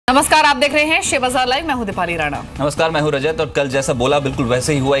नमस्कार, आप देख रहे हैं शेयर बाजार लाइव। मैं हूं दीपाली राणा। नमस्कार, मैं हूं रजत। और कल जैसा बोला बिल्कुल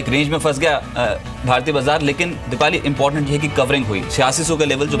वैसे ही हुआ। एक रेंज में फंस गया भारतीय बाजार, लेकिन दीपाली इंपॉर्टेंट ये है कि कवरिंग हुई 8600 का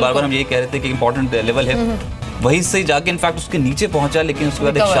लेवल, जो बार बार हम यही कह रहे थे कि इंपॉर्टेंट लेवल है, वहीं से जाके इनफैक्ट उसके नीचे पहुंचा, लेकिन उसके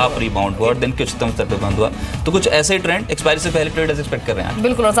बाद एक शार्प रिबाउंड हुआ और दिन के उच्चतम स्तर पे बंद हुआ। तो कुछ ऐसे ट्रेंड एक्सपायरी से पहले ट्रेडर्स एक्सपेक्ट कर रहे हैं।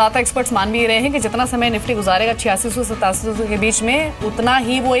 बिल्कुल, और ज्यादा एक्सपर्ट्स मान भी रहे हैं कि जितना समय निफ्टी गुजारेगा 8600 से 8700 के बीच में, उतना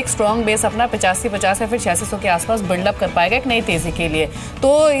ही वो एक स्ट्रॉन्ग बेस अपना 8550 या फिर 8600 के आसपास बिल्डअप कर पाएगा एक नई तेजी के लिए।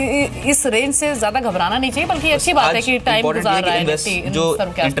 तो इस रेंज से ज्यादा घबराना नहीं चाहिए, बल्कि अच्छी बात है कि टाइम गुजार रहा है निफ्टी। जो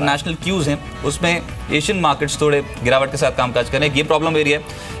इंटरनेशनल क्यूज हैं उसमें एशियन मार्केट्स थोड़े गिरावट के साथ कामकाज कर रहे हैं, ये प्रॉब्लम एरिया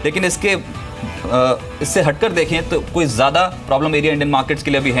है। लेकिन इससे हटकर देखें तो कोई ज़्यादा प्रॉब्लम एरिया इंडियन मार्केट्स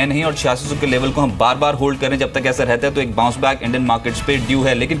के लिए अभी है नहीं, और 8600 के लेवल को हम बार बार होल्ड करें जब तक ऐसा रहता है, तो एक बाउंस बैक इंडियन मार्केट्स पे ड्यू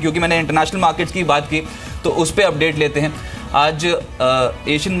है। लेकिन क्योंकि मैंने इंटरनेशनल मार्केट्स की बात की तो उस पर अपडेट लेते हैं। आज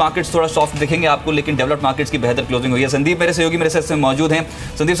एशियन मार्केट्स थोड़ा सॉफ्ट दिखेंगे आपको, लेकिन डेवलप्ड मार्केट्स की बेहतर क्लोजिंग हुई है। संदीप मेरे सहयोगी मेरे साथ मौजूद हैं।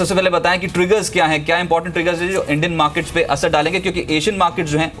 संदीप, सबसे पहले बताएं कि ट्रिगर्स क्या हैं, क्या इंपॉर्टेंट ट्रिगर्स हैं जो इंडियन मार्केट्स पे असर डालेंगे, क्योंकि एशियन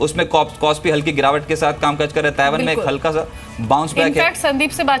मार्केट्स जो हैं उसमें कॉस्ट भी हल्की गिरावट के साथ कामकाज कर रहे हैं। ताइवान में एक हल्का सा बाउंस बैक है। इनफैक्ट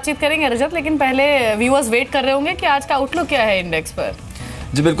संदीप से बातचीत करेंगे रजत, लेकिन पहले व्यूअर्स वेट कर रहे होंगे कि आज का आउटलुक क्या है इंडेक्स पर।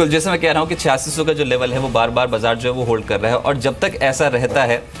 जी बिल्कुल, जैसे मैं कह रहा हूँ कि 8600 का जो लेवल है वो बार बार बाजार जो है वो होल्ड कर रहा है, और जब तक ऐसा रहता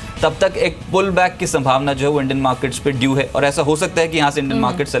है तब तक एक पुल बैक की संभावना जो है वो इंडियन मार्केट्स पे ड्यू है, और ऐसा हो सकता है कि यहाँ से इंडियन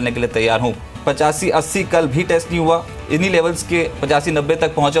मार्केट चलने के लिए तैयार हो। 85-80 कल भी टेस्ट नहीं हुआ, इन्हीं लेवल्स के 85-90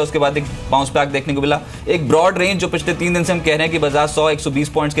 तक पहुंचा, उसके बाद एक बाउंस बैक देखने को मिला। एक ब्रॉड रेंज जो पिछले 3 दिन से हम कह रहे हैं कि बाजार 100-120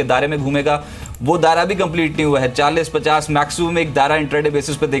 पॉइंट्स के दायरे में घूमेगा, वो दायरा भी कंप्लीट नहीं हुआ है। 40-50 मैक्सिमम एक दायरा इंट्राडे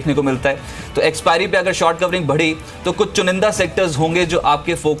बेसिस पे देखने को मिलता है। तो एक्सपायरी पे अगर शॉर्ट कवरिंग बढ़ी तो कुछ चुनिंदा सेक्टर्स होंगे जो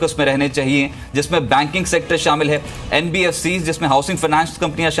आपके फोकस में रहने चाहिए, जिसमें बैंकिंग सेक्टर शामिल है, एनबीएफसी जिसमें हाउसिंग फाइनेंस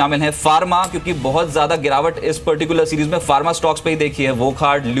कंपनियां शामिल हैं, फार्मा, क्योंकि बहुत ज्यादा गिरावट इस पर्टिकुलर सीरीज में फार्मा स्टॉक्स पे ही देखी है।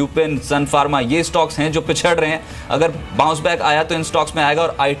 वोकहार्ड, ल्यूपिन, सन फार्मा, ये स्टॉक्स हैं जो पिछड़ रहे हैं। अगर बाउंस बैक आया तो इन स्टॉक्स में आएगा।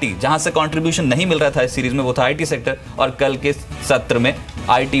 और आईटी, जहां से कंट्रीब्यूशन नहीं मिल रहा था इस सीरीज में, वो था आईटी सेक्टर, और कल के सत्र में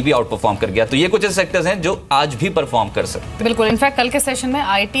आईटी भी आउट परफॉर्म कर गया। तो ये कुछ सेक्टर्स हैं जो आज भी परफॉर्म कर सकते। बिल्कुल, इनफैक्ट कल के सेशन में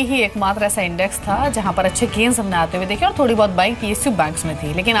आईटी ही एकमात्र ऐसा इंडेक्स था जहां पर अच्छे गेन्स हमने आते हुए देखे, और थोड़ी बहुत बाइंग पीएसयू बैंक्स में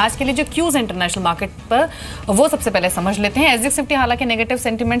थी। लेकिन आज के लिए जो क्यूज इंटरनेशनल मार्केट पर, वो सबसे पहले समझ लेते हैं। एसजीएक्स निफ्टी हालांकि नेगेटिव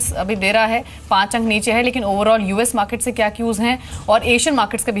सेंटिमेंट्स अभी दे रहा है, 5 अंक नीचे है, लेकिन ओवरऑल यूएस मार्केट से क्या क्यूज हैं और एशियन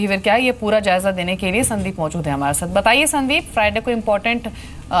मार्केट्स का बिहेवियर क्या है, ये पूरा जायजा देने के लिए संदीप मौजूद है हमारे साथ। बताइए संदीप, फ्राइडे को इंपॉर्टेंट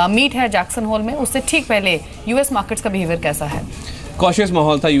मीट है जैक्सन होल में, उससे ठीक पहले यूएस मार्केट्स का बिहेवियर कैसा है? कॉशियस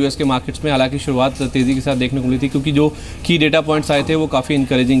माहौल था यूएस के मार्केट्स में। हालांकि शुरुआत तेज़ी के साथ देखने को मिली थी, क्योंकि जो की डेटा पॉइंट्स आए थे वो काफ़ी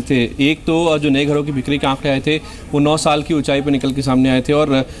इंकरेजिंग थे। एक तो जो नए घरों की बिक्री के आंकड़े आए थे वो 9 साल की ऊंचाई पर निकल के सामने आए थे,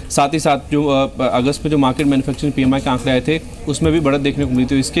 और साथ ही साथ जो अगस्त में जो मार्केट मैन्युफैक्चरिंग पीएमआई के आंकड़े आए थे उसमें भी बढ़त देखने को मिली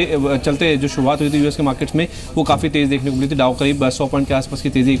थी। इसके चलते जो शुरुआत हुई थी यूएस के मार्केट्स में वो काफ़ी तेज़ देखने को मिली थी। डाउ करीब 100 पॉइंट के आसपास की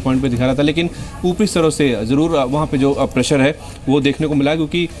तेज़ी 1 पॉइंट पर दिखा रहा था, लेकिन ऊपरी स्तरों से ज़रूर वहाँ पर जो प्रेशर है वो देखने को मिला।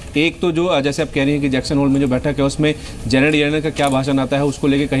 क्योंकि एक तो जो जैसे आप कह रही हैं कि जैक्सन होल में जो बैठक है उसमें जेनेट येलेन का क्या भाषण आता है, उसको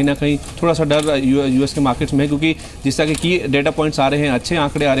लेकर कहीं ना कहीं थोड़ा सा डर यूएस के मार्केट्स में है। क्योंकि जिस तरह के डेटा पॉइंट्स आ रहे हैं, अच्छे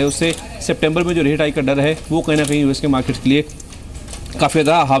आंकड़े आ रहे हैं, उससे सितंबर में जो रेट हाइक का डर है वो कहीं ना कहीं यूएस के मार्केट्स के लिए काफ़ी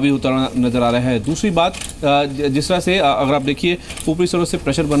ज़्यादा हावी उतरना नज़र आ रहा है। दूसरी बात, जिस तरह से अगर आप देखिए ऊपरी स्तरों से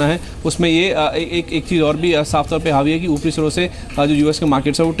प्रेशर बना है, उसमें ये एक चीज़ और भी साफ तौर पे हावी है कि ऊपरी स्तरों से जो यूएस के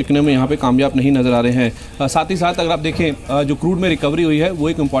मार्केट्स है वो टिकने में यहाँ पे कामयाब नहीं नज़र आ रहे हैं। साथ ही साथ अगर आप देखें जो क्रूड में रिकवरी हुई है वो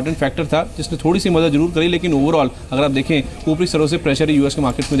एक इंपॉर्टेंट फैक्टर था जिसने थोड़ी सी मदद जरूर करी, लेकिन ओवरऑल अगर आप देखें ऊपरी स्तरों से प्रेशर यूएस के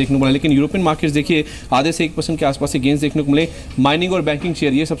मार्केट्स में देखने को मिला। लेकिन यूरोपियन मार्केट्स देखिए आधे से 1% के आसपास से गेंस देखने को मिले। माइनिंग और बैंकिंग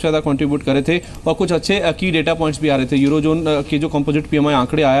शेयर ये सबसे ज़्यादा कॉन्ट्रीब्यूट कर रहे थे, और कुछ अच्छे की डेटा पॉइंट्स भी आ रहे थे। यूरोजोन के जो कंपोजिट पीएमआई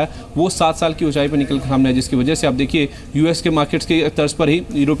आंकड़े आया वो 7 साल की ऊंचाई पर निकल के सामने आया, जिसकी वजह से आप देखिए यूएस के मार्केट्स के तर्ज पर ही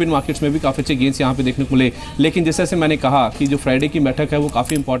यूरोपियन मार्केट्स में भी काफ़ी अच्छे गेंस यहाँ पे देखने को मिले। लेकिन जैसे से मैंने कहा कि जो फ्राइडे की बैठक है वो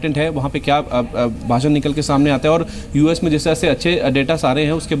काफ़ी इंपॉर्टेंट है, वहाँ पे क्या भाषण निकल के सामने आता है, और यूएस में जिस तरह से अच्छे डेटा आ रहे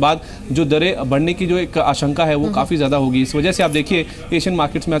हैं उसके बाद जो दरें बढ़ने की जो एक आशंका है वो काफ़ी ज़्यादा होगी। इस वजह से आप देखिए एशियन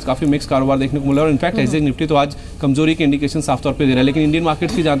मार्केट्स में आज काफ़ी मिक्स कारोबार देखने को मिला, और इनफैक्ट एसजीएक्स निफ्टी तो आज कमजोरी के इंडिकेशन साफ तौर पर दे रहा है। लेकिन इंडियन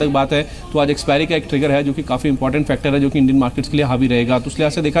मार्केट्स की जहाँ तक बात है तो आज एक्सपायरी का एक ट्रिगर है जो कि काफ़ी इंपॉर्टेंट फैक्टर है, जो कि इंडियन मार्केट्स के लिए हावी रहेगा। तो उस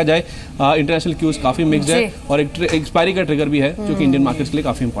लिहाज से देखा जाए इंटरनेशनल क्यूज काफ़ी मिक्स्ड है, और एक एक्सपायरी का ट्रिगर भी है जो कि इंडियन मार्केट्स के लिए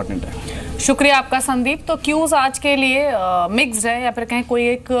काफ़ी इंपॉर्टेंट है। शुक्रिया आपका संदीप। तो क्यूज आज के लिए मिक्स्ड है, या फिर कहें कोई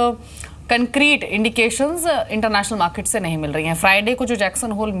एक कंक्रीट इंडिकेशंस इंटरनेशनल मार्केट से नहीं मिल रही हैं। फ्राइडे को जो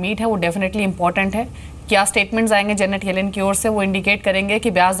जैक्सन होल मीट है वो डेफिनेटली इंपॉर्टेंट है, क्या स्टेटमेंट्स आएंगे जेनेट येलेन की ओर से, वो इंडिकेट करेंगे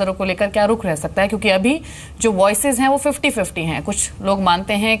कि ब्याज दरों को लेकर क्या रुख रह सकता है, क्योंकि अभी जो वॉइसेस हैं वो 50-50 हैं। कुछ लोग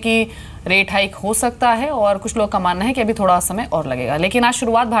मानते हैं कि रेट हाइक हो सकता है और कुछ लोग का मानना है कि अभी थोड़ा समय और लगेगा। लेकिन आज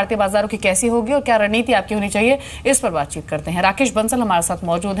शुरुआत भारतीय बाजारों की कैसी होगी और क्या रणनीति आपकी होनी चाहिए, इस पर बातचीत करते हैं। राकेश बंसल हमारे साथ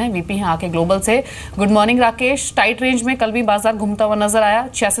मौजूद हैं, वीपी हैं आके ग्लोबल से। Good morning Rakesh. Tight range में कल भी बाजार घूमता हुआ नजर आया,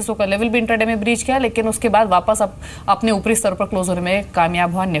 8600 का लेवल भी इंट्राडे में ब्रीच किया, लेकिन उसके बाद वापस अपने ऊपरी स्तर पर क्लोज होने में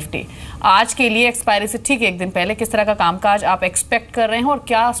कामयाब हुआ निफ्टी। आज के लिए एक्सपायरी से ठीक एक दिन पहले किस तरह का कामकाज आप एक्सपेक्ट कर रहे हैं और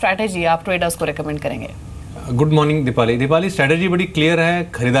क्या स्ट्रैटेजी आप ट्रेडर्स को रिकमेंड करेंगे? Good morning Deepali. स्ट्रेटजी बड़ी क्लियर है,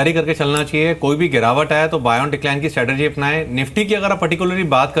 खरीदारी करके चलना चाहिए। कोई भी गिरावट आए तो बाय ऑन डिक्लाइन की स्ट्रेटजी अपनाएं। निफ्टी की अगर आप पर्टिकुलरली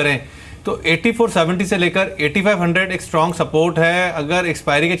बात करें तो 8470 से लेकर 8500 एक स्ट्रॉन्ग सपोर्ट है। अगर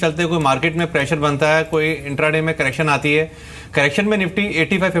एक्सपायरी के चलते कोई मार्केट में प्रेशर बनता है, कोई इंट्राडे में करेक्शन आती है, करेक्शन में निफ्टी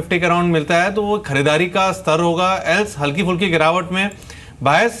 8550 के अराउंड मिलता है तो वो खरीदारी का स्तर होगा। एल्स हल्की फुल्की गिरावट में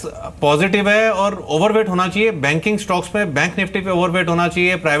बायस पॉजिटिव है और ओवरवेट होना चाहिए बैंकिंग स्टॉक्स पे। बैंक निफ्टी पे ओवरवेट होना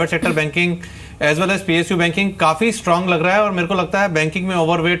चाहिए। Private sector banking as well as PSU banking काफी स्ट्रांग लग रहा है और मेरे को लगता है बैंकिंग में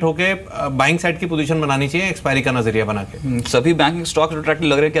ओवरवेट होके बाइंग साइड की पोजीशन बनानी चाहिए एक्सपायरी का नजरिया बना के। सभी बैंकिंग स्टॉक अट्रैक्टिव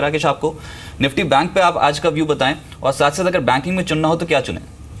लग रहे हैं क्या राकेश आपको? निफ्टी बैंक पे आप आज का व्यू बताएं और साथ साथ अगर बैंकिंग में चुनना हो तो क्या चुने?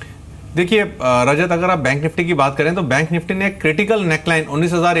 देखिए रजत, अगर आप बैंक निफ्टी की बात करें तो बैंक निफ्टी ने क्रिटिकल नेकलाइन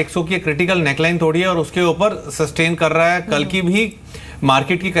 19,100 की क्रिटिकल नेकलाइन तोड़ी है और उसके ऊपर सस्टेन कर रहा है। कल की भी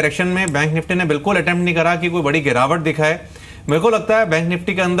मार्केट की करेक्शन में बैंक निफ्टी ने बिल्कुल अटेम्प्ट नहीं करा कि कोई बड़ी गिरावट दिखाए। मेरे को लगता है बैंक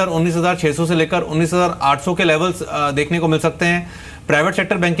निफ्टी के अंदर 19,600 से लेकर 19,800 के लेवल्स देखने को मिल सकते हैं। प्राइवेट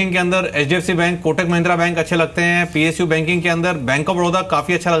सेक्टर बैंकिंग के अंदर HDFC bank, Kotak Mahindra bank अच्छे लगते हैं। पीएसयू बैंकिंग के अंदर बैंक ऑफ बड़ौदा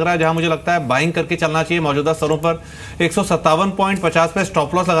काफी अच्छा लग रहा है, जहां मुझे लगता है बाइंग करके चलना चाहिए। मौजूदा स्तरों पर 157.50 पे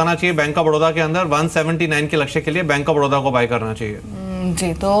स्टॉप लॉस लगाना चाहिए बैंक ऑफ बड़ौदा के अंदर। 179 के लक्ष्य के लिए बैंक ऑफ बड़ौदा को बाय करना चाहिए।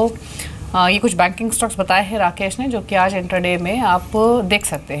 जी, तो ये कुछ बैंकिंग स्टॉक्स बताए हैं राकेश ने, जो कि आज इंट्राडे में आप देख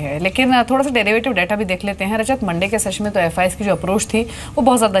सकते हैं। लेकिन थोड़ा सा डेरिवेटिव डाटा भी देख लेते हैं। रजत, मंडे के सेशन में तो एफआईएस की जो अप्रोच थी वो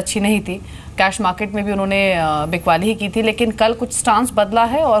बहुत ज़्यादा अच्छी नहीं थी। कैश मार्केट में भी उन्होंने बिकवाली ही की थी, लेकिन कल कुछ स्टांस बदला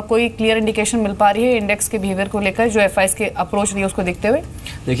है और कोई क्लियर इंडिकेशन मिल पा रही है इंडेक्स के बिहेवियर को लेकर जो एफआईएस की अप्रोच रही है उसको देखते हुए?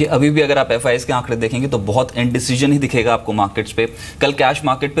 देखिए, अभी भी अगर आप एफआईएस के आंकड़े देखेंगे तो बहुत इनडिसीजन ही दिखेगा आपको मार्केट्स पे। कल कैश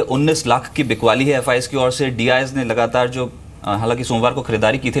मार्केट पे 19 लाख की बिकवाली है एफआईएस की ओर से। डीआईएस ने लगातार जो हालांकि सोमवार को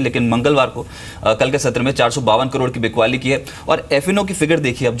खरीदारी की थी, लेकिन मंगलवार को कल के सत्र में 452 करोड़ की बिकवाली की है। और एफएनओ की फिगर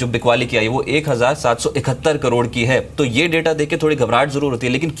देखिए, अब जो बिकवाली की आई वो 1771 करोड़ की है। तो ये डेटा देख के थोड़ी घबराहट जरूर होती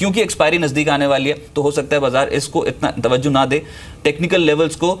है, लेकिन क्योंकि एक्सपायरी नजदीक आने वाली है तो हो सकता है बाजार इसको इतना तवज्जो ना दे। टेक्निकल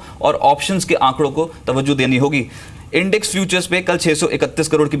लेवल्स को और ऑप्शंस के आंकड़ों को तवज्जो देनी होगी। इंडेक्स फ्यूचर्स पे कल 631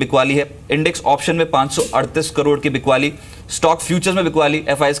 करोड़ की बिकवाली है। इंडेक्स ऑप्शन में 538 करोड़ की बिकवाली। स्टॉक फ्यूचर्स में बिकवाली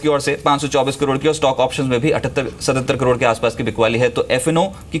एफआईएस की ओर से 524 करोड़ की और स्टॉक ऑप्शंस में भी 77 करोड़ के आसपास की बिकवाली है। तो एफएनओ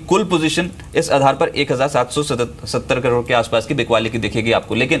की कुल पोजीशन इस आधार पर 1770 करोड़ के आसपास की बिकवाली की दिखेगी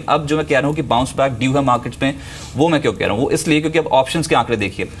आपको। लेकिन अब जो मैं कह रहा हूं कि बाउंस बैक ड्यू है मार्केट्स में, वो मैं क्यों कह रहा हूं? वो इसलिए क्योंकि अब ऑप्शंस के आंकड़े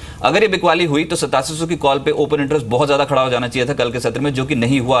देखिए। अगर ये बिकवाली हुई तो 8700 की कॉल पे ओपन इंटरेस्ट बहुत ज्यादा खड़ा हो जाना चाहिए था कल के सत्र में, जो कि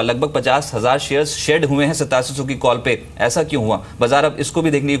नहीं हुआ। लगभग 50,000 शेयर्स शेड हुए हैं 8700 की कॉल पे। ऐसा क्यों हुआ? बाजार अब इसको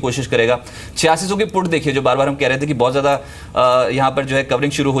भी देखने की कोशिश करेगा। 8600 की पुट देखिए, जो बार बार हम कह रहे थे कि बहुत ज्यादा यहां पर जो है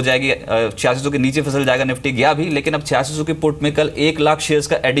कवरिंग शुरू हो जाएगी, 8600 के नीचे फिसल जाएगा निफ्टी, गया भी। लेकिन अब 8600 की पुट में कल 1 लाख शेयर्स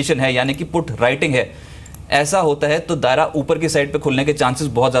का एडिशन है, यानी कि पुट राइटिंग है। ऐसा होता है तो दायरा ऊपर की साइड पे खुलने के चांसेस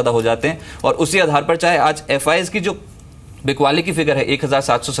बहुत ज्यादा हो जाते हैं। और उसी आधार पर चाहे आज एफआईएस की जो बिकवाली की फिगर है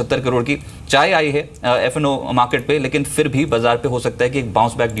 1770 करोड़ की, चाहे आई है एफएनओ मार्केट पे, लेकिन फिर भी बाजार पे हो सकता है कि एक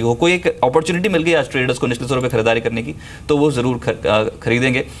बाउंस बैक ड्यू हो। कोई एक अपॉर्चुनिटी मिल गई आज ट्रेडर्स को निचले स्तरों पे खरीदारी करने की, तो वो जरूर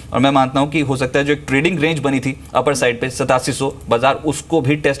खरीदेंगे। और मैं मानता हूं कि हो सकता है जो एक ट्रेडिंग रेंज बनी थी अपर साइड पे 8700, बाजार उसको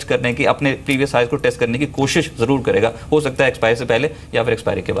भी टेस्ट करने की, अपने प्रीवियस हाइज को टेस्ट करने की कोशिश जरूर करेगा। हो सकता है एक्सपायरी से पहले या फिर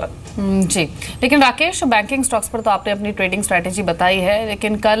एक्सपायरी के बाद। जी, लेकिन राकेश, बैंकिंग स्टॉक्स पर तो आपने अपनी ट्रेडिंग स्ट्रैटेजी बताई है,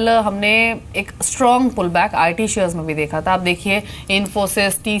 लेकिन कल हमने एक strong pull back IT shares में भी देखा था। आप देखिए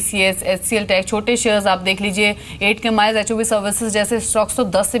इन्फोसिस, टीसीएस, एचसीएल टेक, छोटे शेयर्स आप देख लीजिए, 8 के माइज, एचओबी सर्विसेज जैसे स्टॉक्स तो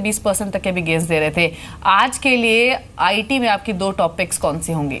 10 से 20% तक के भी गेंस दे रहे थे। आज के लिए आईटी में आपकी 2 टॉप पिक्स कौन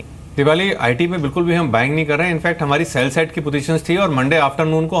सी होंगी? दिवाली, आईटी में बिल्कुल भी हम बाइंग नहीं कर रहे हैं। इनफैक्ट हमारी सेल साइड की पोजीशंस थी और मंडे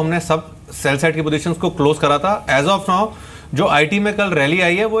आफ्टरनून को हमने सब सेल साइड की पोजीशंस को क्लोज करा था। एज ऑफ नाउ जो आईटी में कल रैली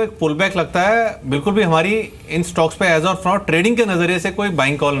आई है वो एक पुल बैक लगता है। बिल्कुल भी हमारी इन स्टॉक्स पे एज ऑफ नाउ ट्रेडिंग के नजरिए से कोई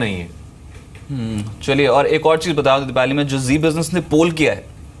बाइंग कॉल नहीं है। चलिए, और एक और चीज बता दो दीपावली में, जो जी बिजनेस ने पोल किया है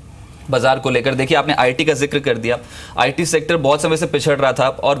बाजार को लेकर देखिए, आपने आईटी का जिक्र कर दिया। आईटी सेक्टर बहुत समय से पिछड़ रहा था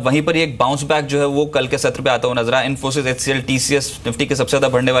और वहीं पर एक बाउंस बैक जो है वो कल के सत्र पे आता हुआ नजर आया। इन्फोसिस, एचसीएल, टीसीएस निफ्टी के सबसे ज्यादा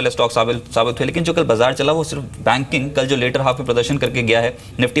बढ़ने वाले स्टॉक साबित हुए। लेकिन जो कल बाजार चला वो सिर्फ बैंकिंग कल जो लेटर हाफ में प्रदर्शन करके गया है।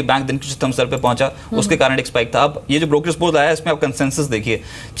 निफ्टी बैंक दिन के उच्चतम स्तर पे पहुंचा, उसके कारण एक स्पाइक था। अब ये जो ब्रोकर रिपोर्ट आया इसमें आप कंसेंसस देखिए,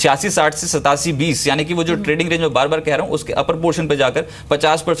 86.60 से 87.20, यानी कि वो जो ट्रेडिंग रेंज में बार बार कह रहा हूं उसके अपर पोर्शन पे जाकर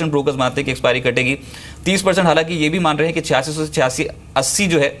 50% ब्रोकर्स मानते हैं कि एक्सपायरी कटेगी। 30% हालांकि ये भी मान रहे हैं कि 86 से 86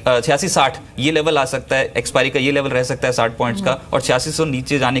 जो है 86-60 ये लेवल आ सकता है, एक्सपायरी का ये लेवल रह सकता है 60 पॉइंट्स का। और 86 से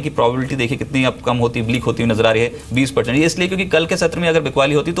नीचे जाने की प्रोबेबिलिटी देखिए कितनी अब कम होती, ब्लीक होती हुई नजर आ रही है, 20%। ये इसलिए क्योंकि कल के सत्र में अगर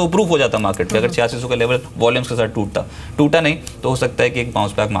बिकवाली होती तो प्रूफ हो जाता मार्केट पे। अगर 86 का लेवल वॉल्यूम्स के साथ टूटा नहीं तो हो सकता है कि एक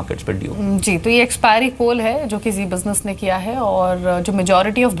बाउंस बैक मार्केट्स पर ड्यू। जी, तो ये एक्सपायरी कॉल है जो कि जी बिजनेस ने किया है और जो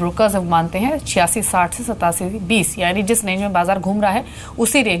मेजॉरिटी ऑफ ब्रोकर्स अब मानते हैं 86-60 से 87-20, यानी जिस रेंज में बाजार घूम रहा है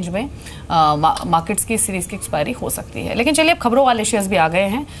उसी रेंज में मार्केट्स की सीरीज की एक्सपायरी हो सकती है। लेकिन चलिए अब खबरों वाले शेयर्स भी आ गए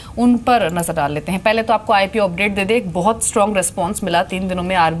हैं, उन पर नजर डाल लेते हैं। पहले तो आपको आईपीओ अपडेट दे दे। एक बहुत स्ट्रॉन्ग रिस्पांस मिला 3 दिनों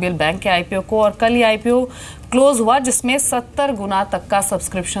में आरबीएल बैंक के आईपीओ को, और कल ये आईपीओ क्लोज हुआ जिसमें 70 गुना तक का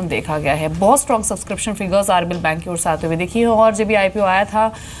सब्सक्रिप्शन देखा गया है। बहुत strong subscription figures RBL bank की ओर से आते हुए देखी है। और जब ये आईपीओ आया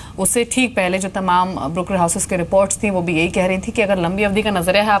था उससे ठीक पहले जो तमाम ब्रोकर हाउसेस के रिपोर्ट्स थी वो भी यही कह रही थी कि अगर लंबी अवधि का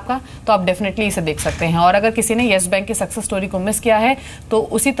नजरिया है आपका तो आप डेफिनेटली इसे देख सकते हैं। और अगर किसी ने येस बैंक की सक्सेस स्टोरी को मिस किया है तो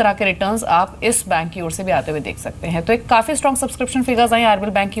उसी तरह के रिटर्न्स आप इस बैंक की ओर से भी आते हुए देख सकते हैं। तो एक काफी स्ट्रॉन्ग सब्सक्रिप्शन फिगर्स आई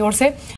आरबीएल बैंक की ओर से।